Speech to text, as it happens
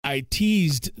I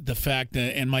teased the fact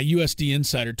that, and my USD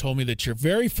insider told me that your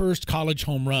very first college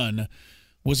home run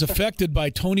was affected by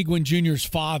Tony Gwynn Jr.'s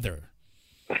father.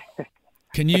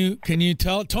 Can you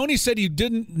tell? Tony said he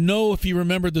didn't know if he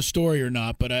remembered the story or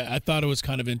not, but I thought it was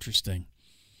kind of interesting.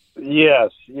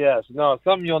 Yes. No,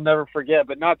 something you'll never forget,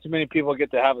 but not too many people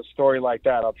get to have a story like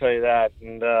that, I'll tell you that.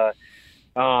 And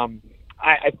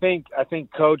I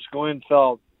think Coach Gwynn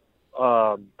felt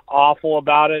awful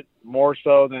about it, more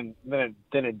so than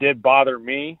it did bother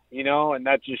me, and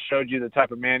that just showed you the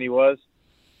type of man he was.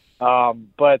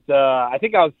 But I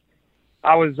think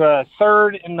I was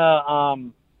third in the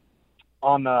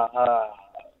on the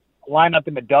lineup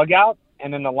in the dugout,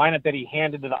 and in the lineup that he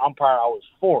handed to the umpire, I was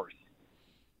fourth.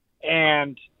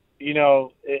 And it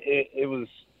was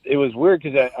weird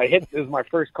because I hit. It was my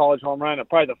first college home run,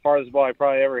 probably the farthest ball I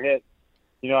probably ever hit,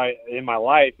 in my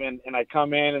life. And I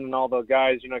come in, and all those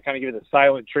guys, kind of give you the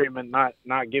silent treatment, not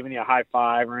giving you a high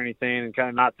five or anything, and kind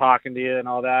of not talking to you and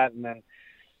all that. And then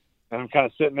I'm kind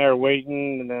of sitting there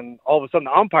waiting, and then all of a sudden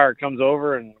the umpire comes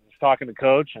over and is talking to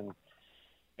Coach, and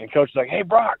Coach is like, "Hey,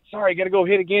 Brock, sorry, you got to go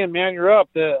hit again, man. You're up.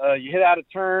 You hit out of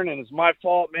turn, and it's my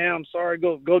fault, man. I'm sorry.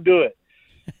 Go do it."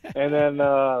 And then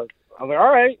I was like,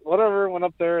 "All right, whatever." Went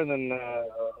up there, and then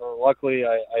luckily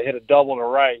I hit a double to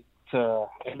right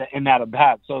in that at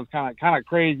bat. So it's kind of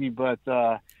crazy, but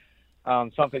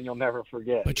something you'll never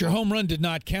forget. But your home run did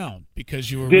not count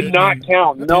because you were did not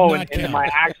count. No, and my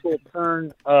actual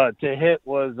turn to hit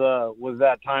was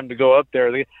that time to go up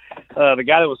there. The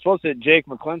guy that was supposed to hit, Jake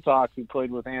McClintock, who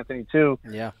played with Anthony too,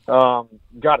 got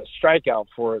a strikeout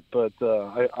for it. But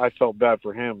I felt bad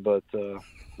for him. But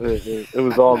it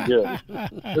was all good.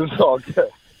 It was all good.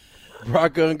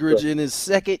 Brock Ungrich in his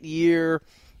second year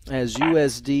as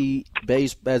USD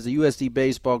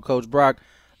baseball coach. Brock,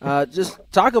 just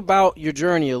talk about your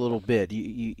journey a little bit.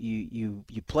 You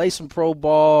play some pro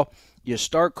ball. You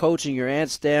start coaching. You're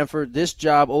at Stanford. This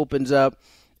job opens up,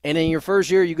 and in your first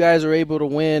year, you guys are able to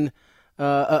win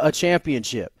a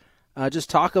championship. Just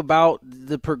talk about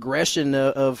the progression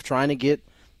of trying to get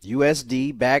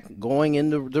USD back going in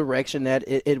the direction that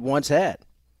it once had.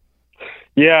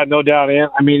 Yeah, no doubt, man.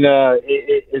 I mean,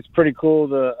 it's pretty cool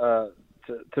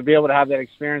to be able to have that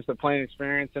experience, the playing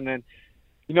experience, and then,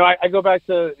 I go back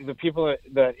to the people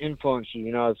that influence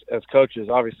you, as coaches.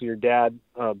 Obviously, your dad,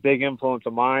 big influence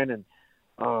of mine, and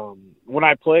when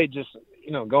I played, just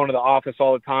going to the office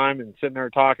all the time and sitting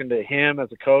there talking to him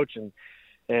as a coach, and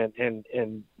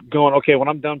going, okay, when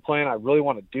I'm done playing, I really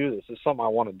want to do this. It's something I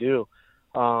want to do.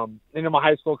 My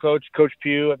high school coach, Coach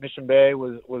Pugh at Mission Bay,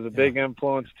 was a big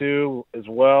influence too, as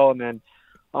well. And then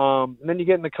you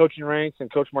get in the coaching ranks, and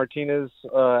Coach Martinez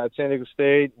at San Diego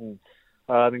State, and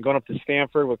then going up to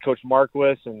Stanford with Coach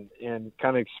Marquis, and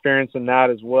kind of experiencing that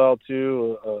as well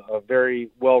too, a very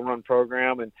well-run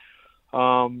program, and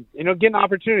getting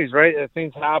opportunities, right?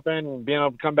 Things happen, and being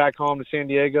able to come back home to San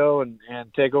Diego and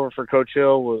take over for Coach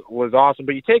Hill was awesome.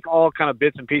 But you take all kind of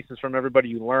bits and pieces from everybody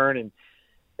you learn, and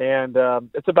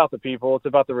it's about the people, it's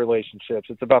about the relationships,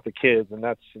 it's about the kids, and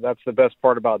that's the best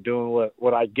part about doing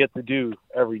what I get to do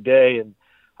every day, and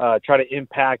try to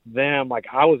impact them like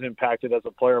I was impacted as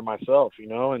a player myself,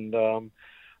 and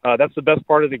that's the best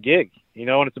part of the gig,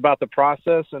 and it's about the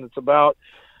process, and it's about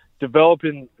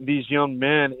developing these young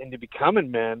men into becoming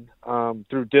men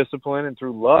through discipline and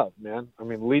through love, man. I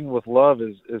mean, leading with love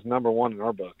is number one in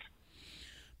our book.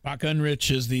 Brock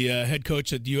Ungrich is the head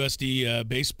coach at USD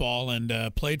baseball,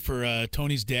 and played for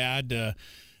Tony's dad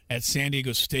at San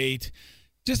Diego State.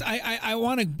 Just I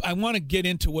want to get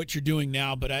into what you're doing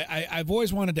now, but I've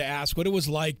always wanted to ask what it was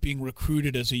like being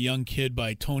recruited as a young kid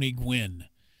by Tony Gwynn.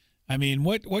 I mean,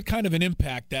 what kind of an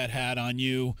impact that had on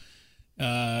you?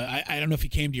 I don't know if he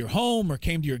came to your home or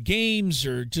came to your games,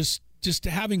 or just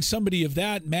having somebody of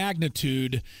that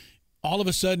magnitude all of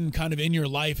a sudden kind of in your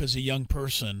life as a young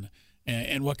person.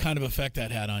 And what kind of effect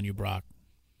that had on you, Brock?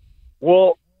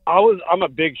 Well, I'm a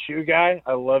big shoe guy.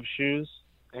 I love shoes,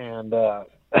 and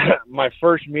my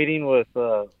first meeting with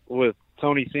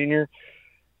Tony Sr.,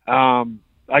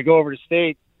 I go over to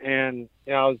State, and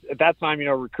I was, at that time,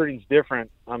 recruiting's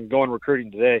different. I'm going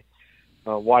recruiting today,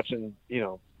 watching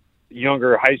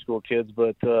younger high school kids,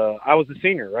 but I was a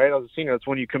senior, right? I was a senior. That's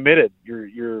when you committed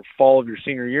your fall of your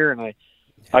senior year, and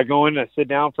I go in and I sit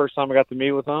down. First time I got to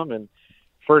meet with him, and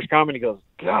first comment, he goes,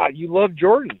 "God, you love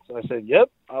Jordans." I said, "Yep,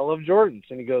 I love Jordans."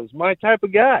 And he goes, "My type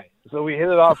of guy." So we hit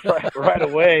it off right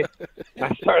away.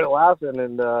 I started laughing,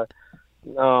 and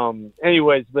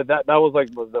anyways, but that was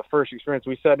like the first experience.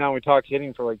 We sat down, we talked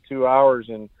hitting for like 2 hours,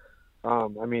 and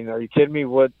I mean, are you kidding me?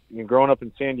 Growing up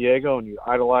in San Diego, and you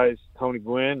idolize Tony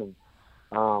Gwynn,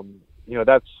 and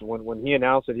that's when he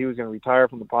announced that he was going to retire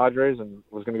from the Padres and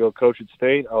was going to go coach at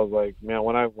State. I was like, man,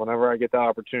 whenever I get that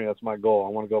opportunity, that's my goal. I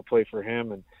want to go play for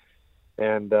him, and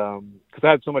because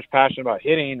I had so much passion about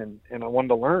hitting, and I wanted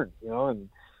to learn, and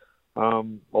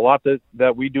a lot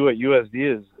that we do at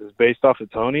USD is based off of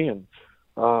Tony. And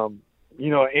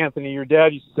Anthony, your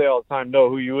dad used to say all the time, know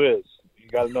who you is. You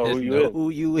got to know who you is. Who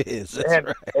you is. That's and,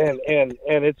 right. And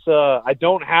it's I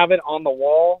don't have it on the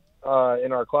wall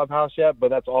in our clubhouse yet, but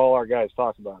that's all our guys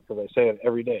talk about, because I say it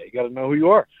every day. You got to know who you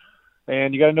are,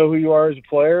 and you got to know who you are as a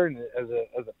player, and as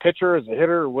a pitcher, as a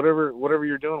hitter, whatever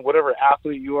you're doing, whatever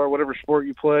athlete you are, whatever sport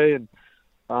you play. And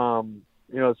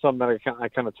it's something that I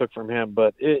kind of took from him.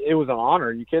 But it was an honor.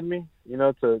 Are you kidding me?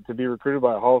 To be recruited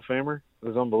by a Hall of Famer, it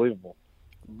was unbelievable.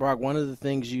 Brock, one of the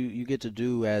things you get to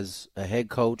do as a head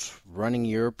coach running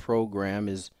your program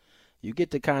is you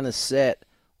get to kind of set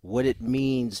what it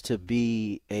means to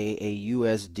be a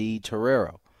USD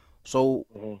Torero. So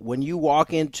when you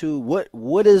walk into what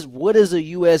is a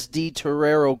USD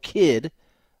Torero kid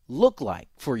look like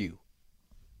for you?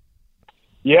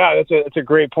 Yeah, it's a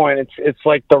great point. It's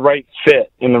like the right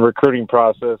fit in the recruiting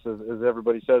process, as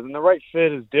everybody says, and the right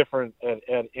fit is different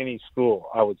at any school,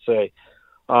 I would say.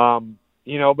 But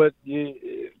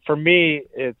for me,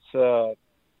 it's kind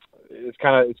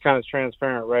of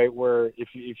transparent, right? Where if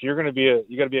you're going to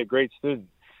you got to be a great student,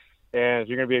 and if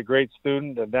you're going to be a great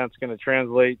student, then that's going to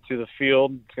translate to the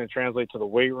field. It's going to translate to the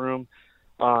weight room.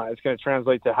 It's going to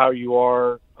translate to how you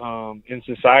are in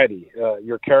society,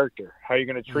 your character, how you're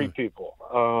going to treat people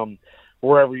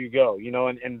wherever you go.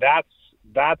 And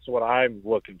that's what I'm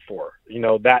looking for.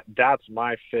 That's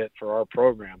my fit for our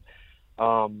program.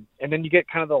 And then you get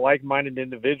kind of the like-minded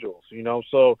individuals,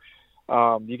 so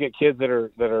you get kids that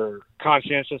are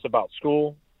conscientious about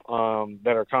school,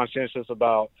 that are conscientious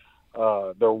about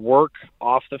their work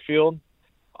off the field,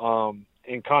 and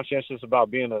conscientious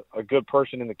about being a good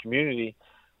person in the community.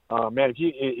 Man, if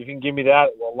you can give me that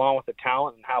along with the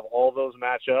talent and have all those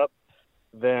match up,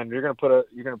 then you're going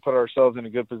to put ourselves in a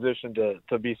good position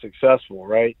to be successful,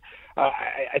 right?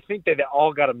 I think that they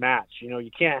all got to match.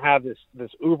 You can't have this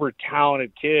uber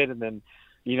talented kid and then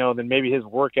maybe his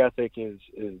work ethic is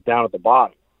down at the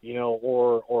bottom,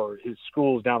 or his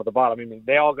school's down at the bottom. I mean,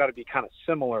 they all got to be kind of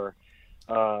similar,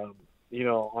 on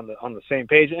the same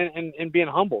page, and being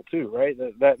humble too, right?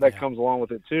 That comes along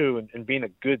with it too, and being a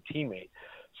good teammate.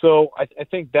 So I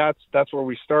think that's where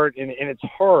we start, and it's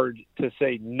hard to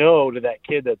say no to that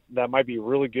kid that might be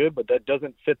really good, but that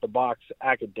doesn't fit the box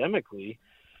academically,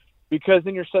 because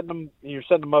then you're setting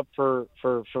them up for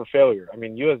failure. I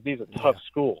mean, USD is a tough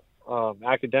school.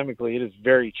 Academically, it is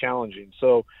very challenging.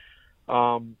 So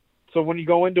when you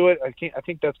go into it, I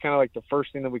think that's kind of like the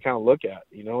first thing that we kind of look at,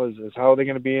 is how are they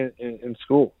going to be in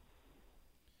school.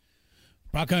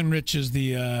 Brock Unrich is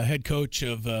the head coach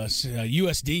of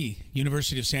USD,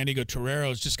 University of San Diego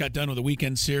Toreros. Just got done with a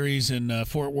weekend series in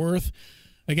Fort Worth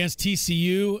against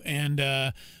TCU.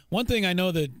 And one thing I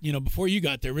know that, before you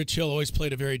got there, Rich Hill always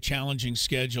played a very challenging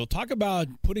schedule. Talk about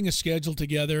putting a schedule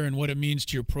together and what it means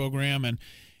to your program,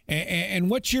 and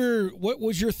what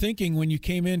was your thinking when you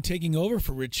came in taking over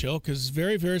for Rich Hill? Because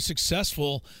very, very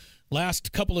successful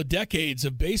last couple of decades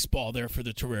of baseball there for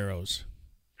the Toreros.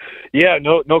 Yeah,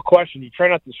 no question. You try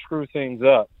not to screw things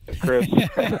up, Chris.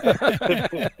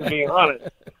 To be honest,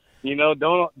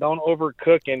 don't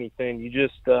overcook anything. You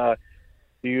just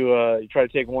you try to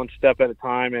take one step at a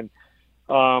time. And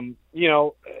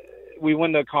we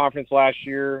won the conference last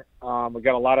year. We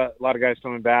got a lot of guys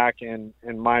coming back, and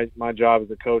my job as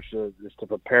a coach is to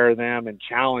prepare them and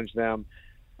challenge them.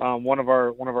 One of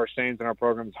our sayings in our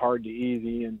program is hard to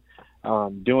easy, and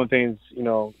doing things,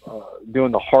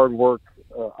 doing the hard work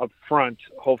up front,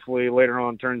 hopefully later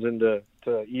on turns into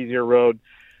easier road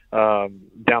down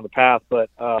the path. But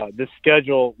this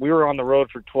schedule, we were on the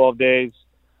road for 12 days.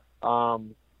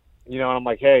 And I'm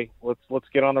like, hey, let's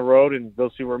get on the road and go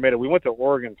see where we made it. We went to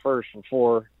Oregon first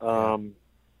before and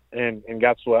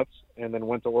got swept, and then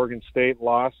went to Oregon State,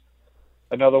 lost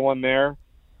another one there,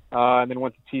 and then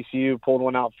went to TCU, pulled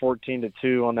one out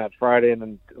 14-2 on that Friday, and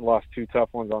then lost two tough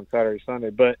ones on Saturday,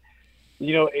 Sunday. But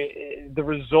the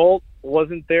result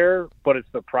wasn't there, but it's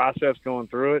the process going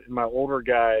through it. And my older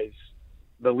guys,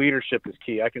 the leadership is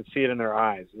key. I can see it in their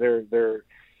eyes. They're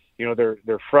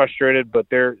frustrated, but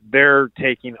they're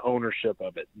taking ownership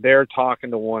of it. They're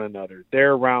talking to one another.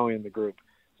 They're rallying the group.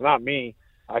 It's not me.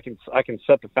 I can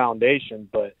set the foundation,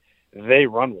 but they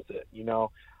run with it,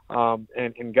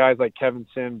 and guys like Kevin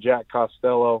Sim, Jack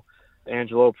Costello,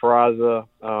 Angelo Peraza,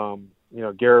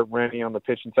 Garrett Rennie on the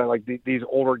pitching side, like these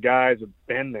older guys have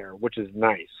been there, which is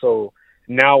nice. So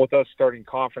now with us starting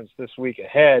conference this week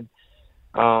ahead,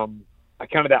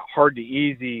 kind of that hard to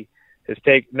easy is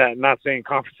not saying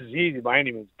conference is easy by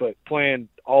any means, but playing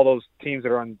all those teams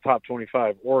that are on the top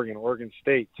 25, Oregon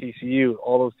State, TCU,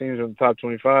 all those teams are in the top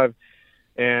 25.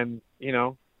 And,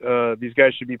 these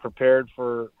guys should be prepared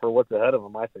for what's ahead of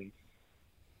them, I think.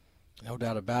 No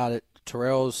doubt about it.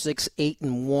 Terrell's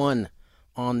 6-8-1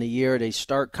 on the year. They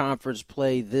start conference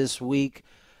play this week.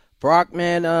 Brock,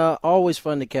 man, always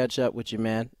fun to catch up with you,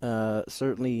 man.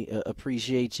 Certainly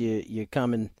appreciate you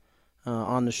coming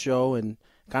on the show and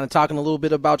kind of talking a little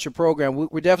bit about your program.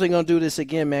 We're definitely going to do this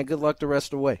again, man. Good luck the rest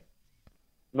of the way.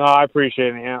 No, I appreciate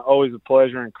it, man. Always a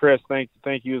pleasure. And Chris, thank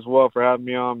you as well for having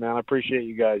me on, man. I appreciate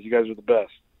you guys. You guys are the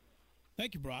best.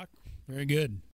 Thank you, Brock. Very good.